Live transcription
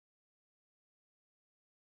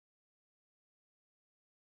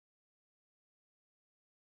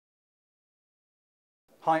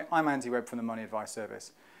Hi, I'm Andy Webb from the Money Advice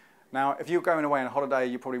Service. Now, if you're going away on a holiday,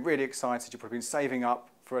 you're probably really excited, you've probably been saving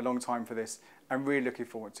up for a long time for this and really looking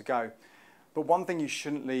forward to go. But one thing you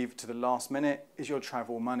shouldn't leave to the last minute is your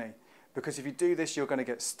travel money. Because if you do this, you're going to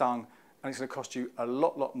get stung and it's going to cost you a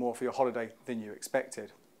lot more for your holiday than you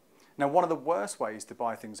expected. Now, one of the worst ways to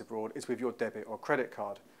buy things abroad is with your debit or credit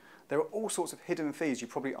card. There are all sorts of hidden fees you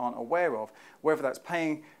probably aren't aware of, whether that's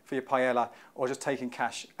paying for your paella or just taking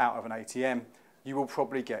cash out of an ATM, you will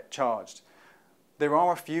probably get charged. There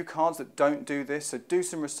are a few cards that don't do this, so do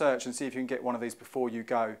some research and see if you can get one of these before you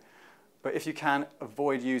go. But if you can,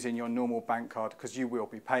 avoid using your normal bank card because you will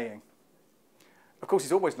be paying. Of course,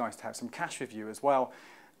 it's always nice to have some cash with you as well.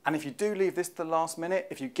 And if you do leave this to the last minute,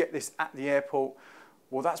 if you get this at the airport,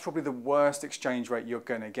 well, that's probably the worst exchange rate you're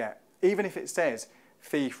going to get. Even if it says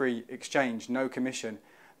fee-free exchange, no commission,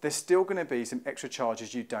 there's still going to be some extra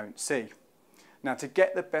charges you don't see. Now, to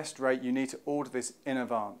get the best rate, you need to order this in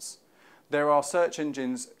advance. There are search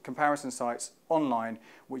engines, comparison sites online,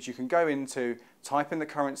 which you can go into, type in the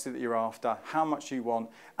currency that you're after, how much you want,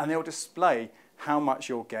 and they'll display how much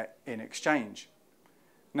you'll get in exchange.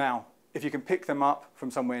 Now, if you can pick them up from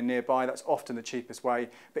somewhere nearby, that's often the cheapest way,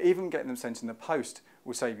 but even getting them sent in the post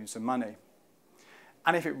will save you some money.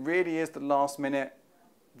 And if it really is the last minute,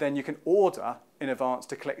 then you can order in advance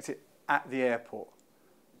to collect it at the airport.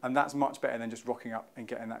 And that's much better than just rocking up and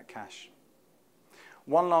getting that cash.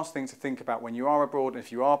 One last thing to think about when you are abroad, and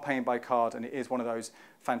if you are paying by card and it is one of those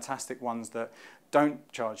fantastic ones that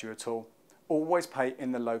don't charge you at all, always pay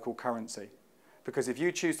in the local currency. Because if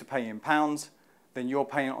you choose to pay in pounds, then you're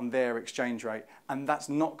paying on their exchange rate, and that's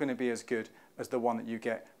not going to be as good as the one that you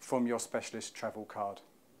get from your specialist travel card.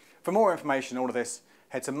 For more information on all of this,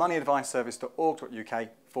 head to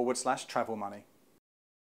moneyadviceservice.org.uk/travel money.